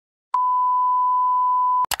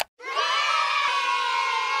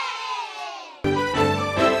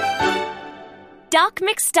Doc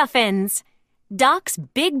McStuffins, Doc's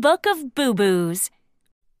Big Book of Boo-Boos.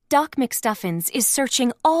 Doc McStuffins is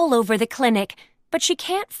searching all over the clinic, but she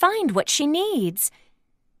can't find what she needs.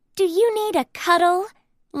 Do you need a cuddle?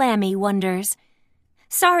 Lammy wonders.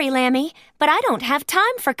 Sorry, Lammy, but I don't have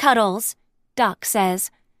time for cuddles, Doc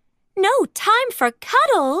says. No time for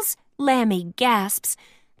cuddles? Lammy gasps.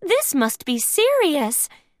 This must be serious.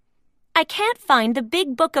 I can't find the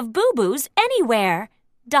Big Book of Boo-Boos anywhere,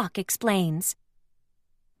 Doc explains.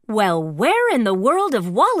 Well, where in the world of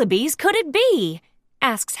wallabies could it be?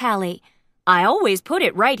 Asks Hallie. I always put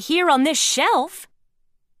it right here on this shelf.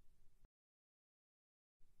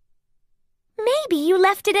 Maybe you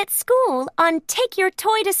left it at school on Take Your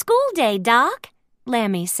Toy to School Day, Doc,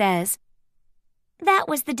 Lammy says. That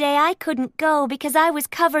was the day I couldn't go because I was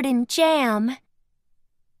covered in jam.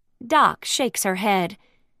 Doc shakes her head.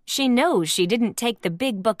 She knows she didn't take the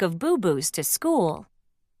Big Book of Boo-Boos to school.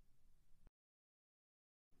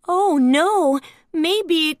 Oh, no!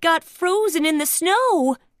 Maybe it got frozen in the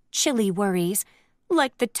snow, Chili worries.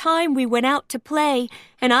 Like the time we went out to play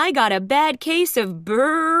and I got a bad case of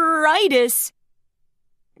burritis.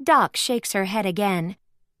 Doc shakes her head again.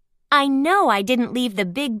 I know I didn't leave the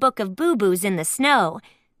Big Book of Boo-Boos in the snow.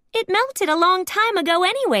 It melted a long time ago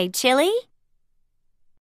anyway, Chili.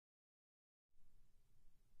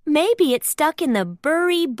 Maybe it's stuck in the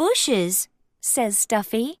burry bushes, says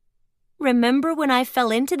Stuffy. Remember when I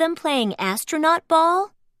fell into them playing astronaut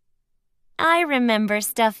ball? I remember,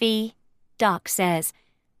 Stuffy, Doc says.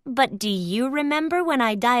 But do you remember when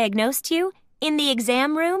I diagnosed you in the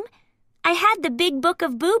exam room? I had the Big Book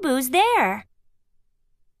of Boo-Boos there.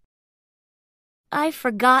 I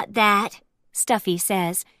forgot that, Stuffy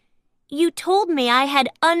says. You told me I had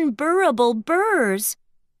unburrable burrs.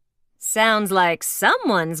 Sounds like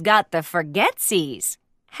someone's got the forgetsies,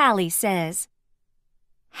 Hallie says.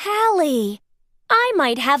 Hallie, I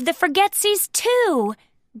might have the forgetsies too,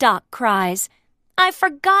 Doc cries. I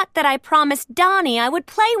forgot that I promised Donnie I would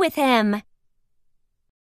play with him.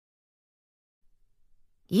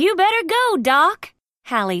 You better go, Doc,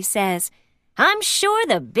 Hallie says. I'm sure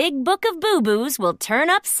the Big Book of Boo-Boos will turn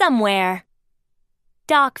up somewhere.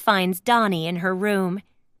 Doc finds Donnie in her room.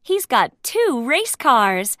 He's got 2 race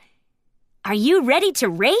cars. Are you ready to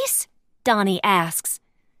race? Donnie asks.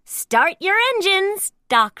 Start your engines,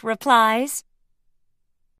 Doc replies.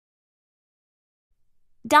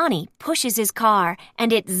 Donnie pushes his car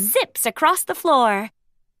and it zips across the floor.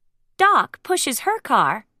 Doc pushes her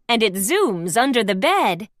car and it zooms under the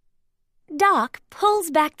bed. Doc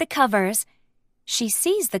pulls back the covers. She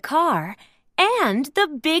sees the car and the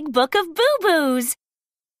Big Book of Boo-Boos.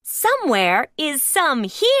 Somewhere is some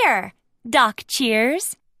here, Doc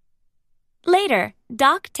cheers. Later,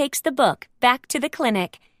 Doc takes the book back to the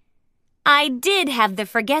clinic. I did have the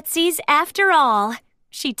forgetsies after all,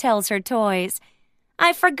 she tells her toys.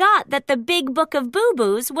 I forgot that the Big Book of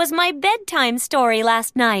Boo-Boos was my bedtime story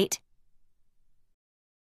last night.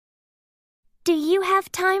 Do you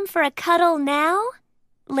have time for a cuddle now?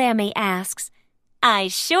 Lammy asks. I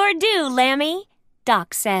sure do, Lammy,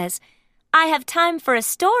 Doc says. I have time for a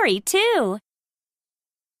story, too.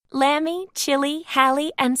 Lammy, Chili,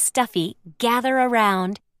 Hallie, and Stuffy gather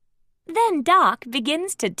around. Then Doc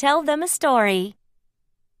begins to tell them a story.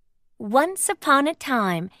 Once upon a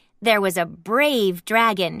time, there was a brave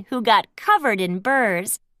dragon who got covered in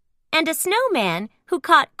burrs, and a snowman who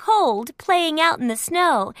caught cold playing out in the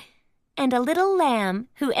snow, and a little lamb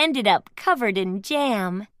who ended up covered in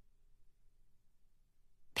jam.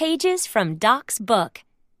 Pages from Doc's book.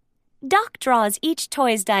 Doc draws each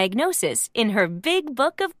toy's diagnosis in her Big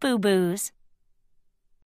Book of Boo-Boos.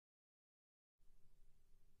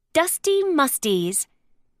 Dusty Musties.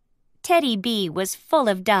 Teddy B was full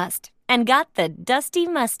of dust and got the dusty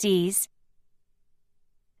musties.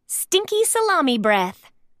 Stinky salami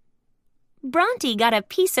breath. Bronte got a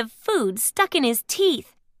piece of food stuck in his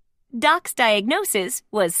teeth. Doc's diagnosis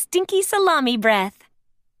was stinky salami breath.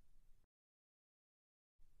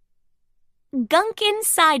 Gunk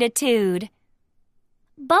insiditude.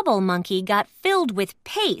 Bubble Monkey got filled with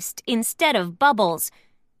paste instead of bubbles.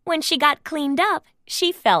 When she got cleaned up,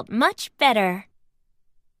 she felt much better.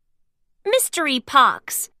 Mystery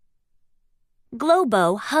pox.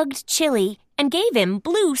 Globo hugged Chili and gave him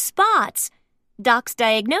blue spots. Doc's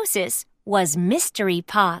diagnosis was mystery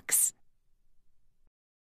pox.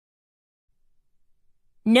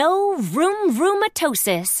 No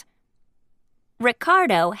rheumatosis.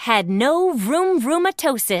 Ricardo had no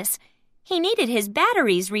rheumatosis. He needed his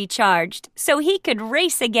batteries recharged so he could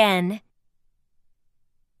race again.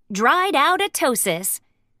 Dried out atosis.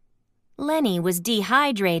 Lenny was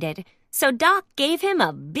dehydrated, so Doc gave him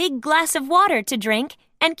a big glass of water to drink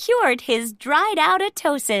and cured his dried-out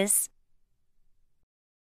atosis.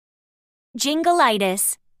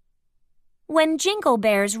 Jingle-itis. When Jingle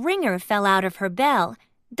Bear's ringer fell out of her bell,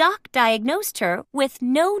 Doc diagnosed her with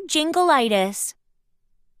no jingle-itis.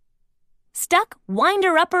 Stuck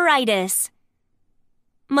winder-upper-itis.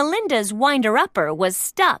 Melinda's winder-upper was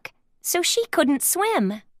stuck, so she couldn't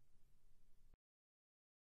swim.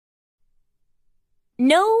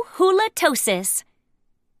 No hula-tosis.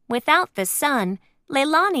 Without the sun,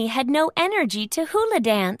 Leilani had no energy to hula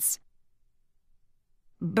dance.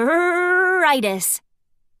 Brrr-itis.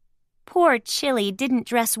 Poor Chili didn't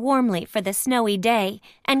dress warmly for the snowy day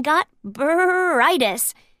and got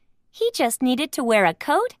brrr-itis. He just needed to wear a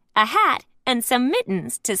coat, a hat, and some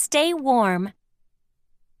mittens to stay warm.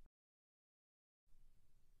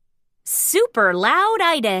 Super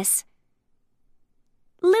loud-itis.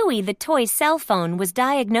 Louie the toy cell phone was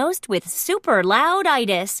diagnosed with super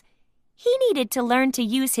loud-itis. He needed to learn to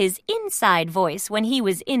use his inside voice when he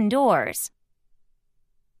was indoors.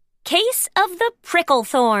 Case of the prickle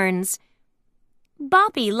thorns.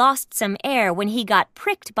 Boppy lost some air when he got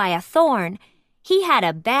pricked by a thorn. He had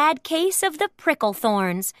a bad case of the prickle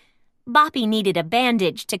thorns. Boppy needed a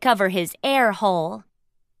bandage to cover his air hole.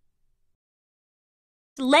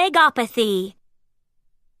 Legopathy.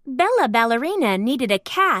 Bella Ballerina needed a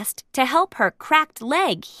cast to help her cracked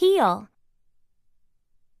leg heal.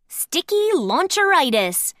 Sticky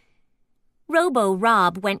launcheritis. Robo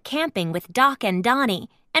Rob went camping with Doc and Donnie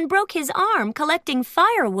and broke his arm collecting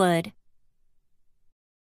firewood.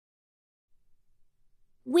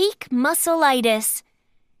 Weak muscle-itis.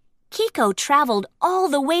 Kiko traveled all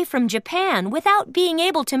the way from Japan without being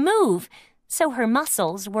able to move, so her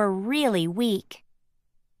muscles were really weak.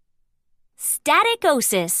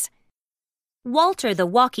 Staticosis. Walter the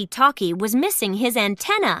walkie-talkie was missing his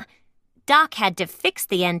antenna. Doc had to fix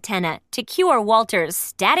the antenna to cure Walter's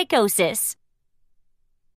staticosis.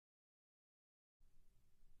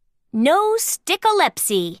 No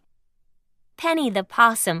stickolepsy. Penny the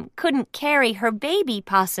possum couldn't carry her baby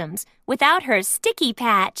possums without her sticky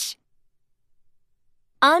patch.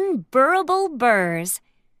 Unburrable burrs.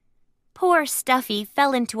 Poor Stuffy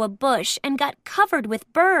fell into a bush and got covered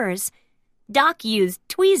with burrs. Doc used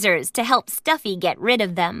tweezers to help Stuffy get rid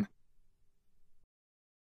of them.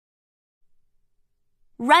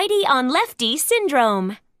 Righty-on-lefty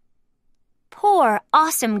syndrome. Poor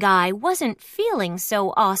Awesome Guy wasn't feeling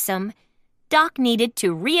so awesome. Doc needed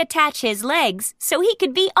to reattach his legs so he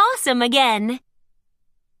could be awesome again.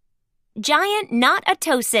 Giant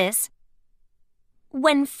knot-atosis.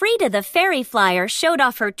 When Frida the fairy flyer showed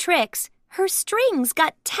off her tricks, her strings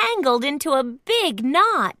got tangled into a big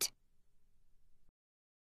knot.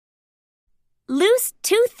 Loose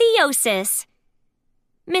toothiosis.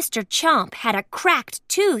 Mr. Chomp had a cracked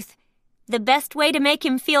tooth. The best way to make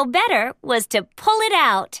him feel better was to pull it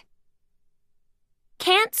out.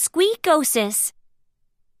 Can't squeakosis.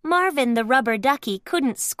 Marvin the rubber ducky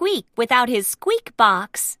couldn't squeak without his squeak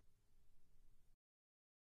box.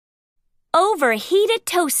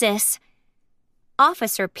 Overheatatosis.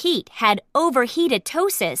 Officer Pete had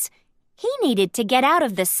overheatatosis. He needed to get out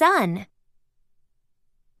of the sun.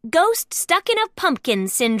 Ghost stuck in a pumpkin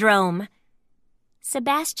syndrome.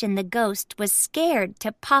 Sebastian the ghost was scared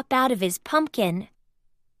to pop out of his pumpkin.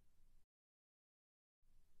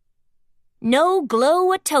 No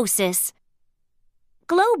glow-atosis.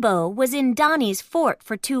 Globo was in Donnie's fort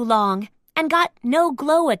for too long and got no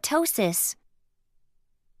glow-atosis.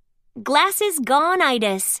 Glasses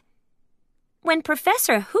gone-itis. When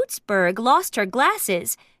Professor Hootsburg lost her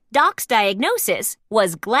glasses, Doc's diagnosis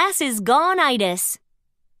was glasses gone-itis.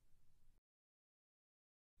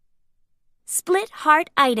 Split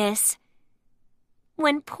heart-itis.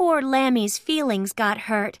 When poor Lammy's feelings got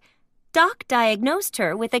hurt, Doc diagnosed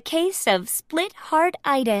her with a case of split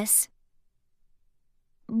heart-itis.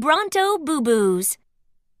 Bronto boo-boos.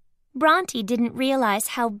 Bronte didn't realize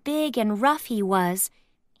how big and rough he was.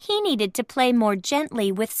 He needed to play more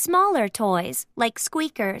gently with smaller toys like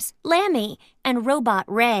Squeakers, Lammy, and Robot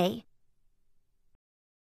Ray.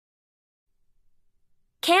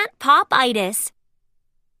 Can't pop-itis.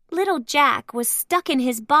 Little Jack was stuck in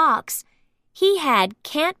his box. He had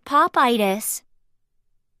can't pop-itis.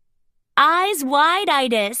 Eyes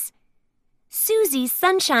wide-itis. Susie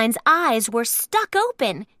Sunshine's eyes were stuck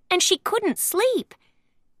open, and she couldn't sleep.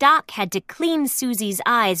 Doc had to clean Susie's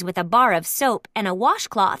eyes with a bar of soap and a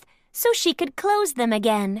washcloth so she could close them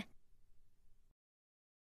again.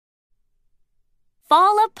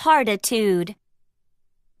 Fall-apartitude.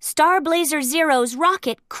 Starblazer Zero's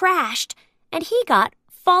rocket crashed, and he got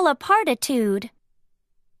fall-apartitude.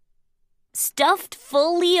 Stuffed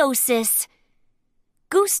Foliosis.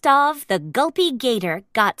 Gustav the Gulpy Gator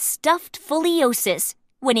got stuffed foliosis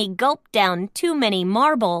when he gulped down too many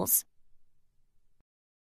marbles.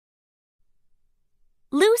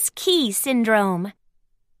 Loose Key Syndrome.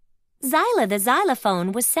 Zyla the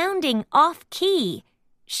xylophone was sounding off-key.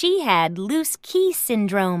 She had loose key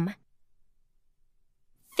syndrome.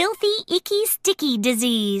 Filthy, icky, sticky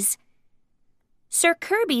disease. Sir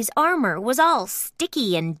Kirby's armor was all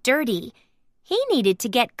sticky and dirty. He needed to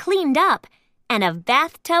get cleaned up, and a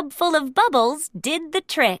bathtub full of bubbles did the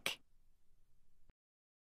trick.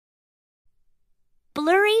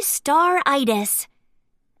 Blurry star-itis.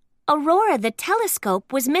 Aurora the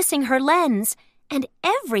telescope was missing her lens, and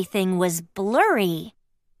everything was blurry.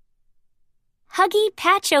 Huggy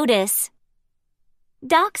Patchotis.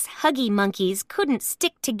 Doc's Huggy monkeys couldn't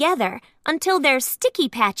stick together until their sticky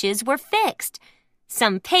patches were fixed.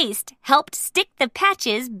 Some paste helped stick the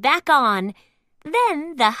patches back on.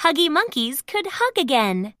 Then the Huggy monkeys could hug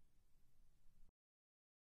again.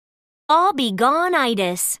 All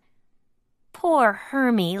Begone-itis. Poor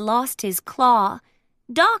Hermie lost his claw.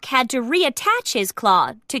 Doc had to reattach his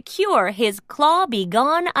claw to cure his claw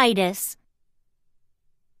begone-itis.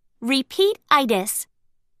 Repeat-itis.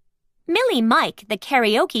 Millie Mike, the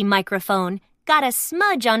karaoke microphone, got a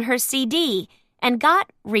smudge on her CD and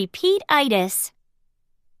got repeat-itis.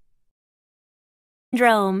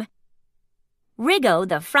 Syndrome. Rigo,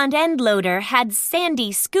 the front-end loader, had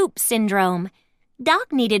sandy scoop syndrome.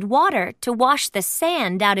 Doc needed water to wash the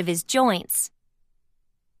sand out of his joints.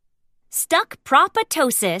 Stuck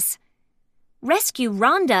propatosis. Rescue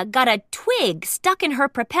Rhonda got a twig stuck in her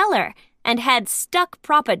propeller and had stuck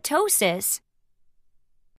propatosis.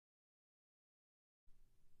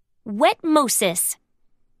 Wetmosis.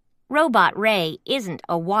 Robot Ray isn't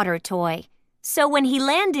a water toy, so when he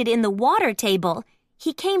landed in the water table,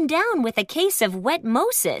 he came down with a case of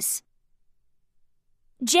wetmosis.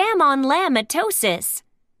 Jam-on-lamatosis.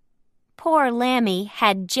 Poor Lammy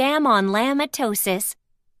had jam-on-lamatosis.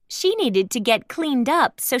 She needed to get cleaned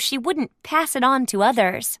up so she wouldn't pass it on to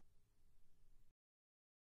others.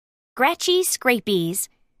 Scratchy Scrapies.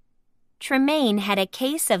 Tremaine had a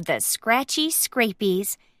case of the Scratchy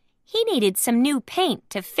Scrapies. He needed some new paint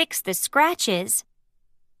to fix the scratches.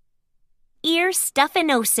 Ear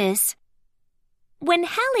Stuffinosis. When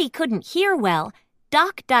Hallie couldn't hear well,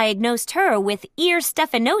 Doc diagnosed her with ear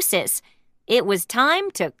stuffinosis. It was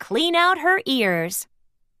time to clean out her ears.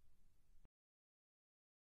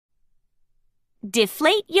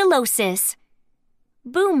 Deflate-ulosis.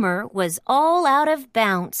 Boomer was all out of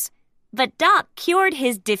bounce, but Doc cured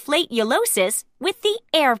his deflate-ulosis with the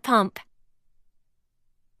air pump.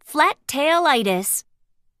 Flat-tail-itis.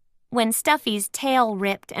 When Stuffy's tail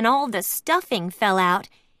ripped and all the stuffing fell out,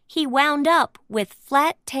 he wound up with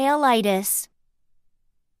flat-tail-itis.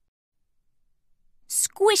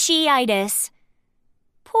 Squishy-itis.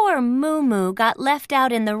 Poor Moo Moo got left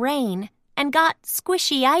out in the rain and got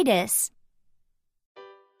squishy-itis.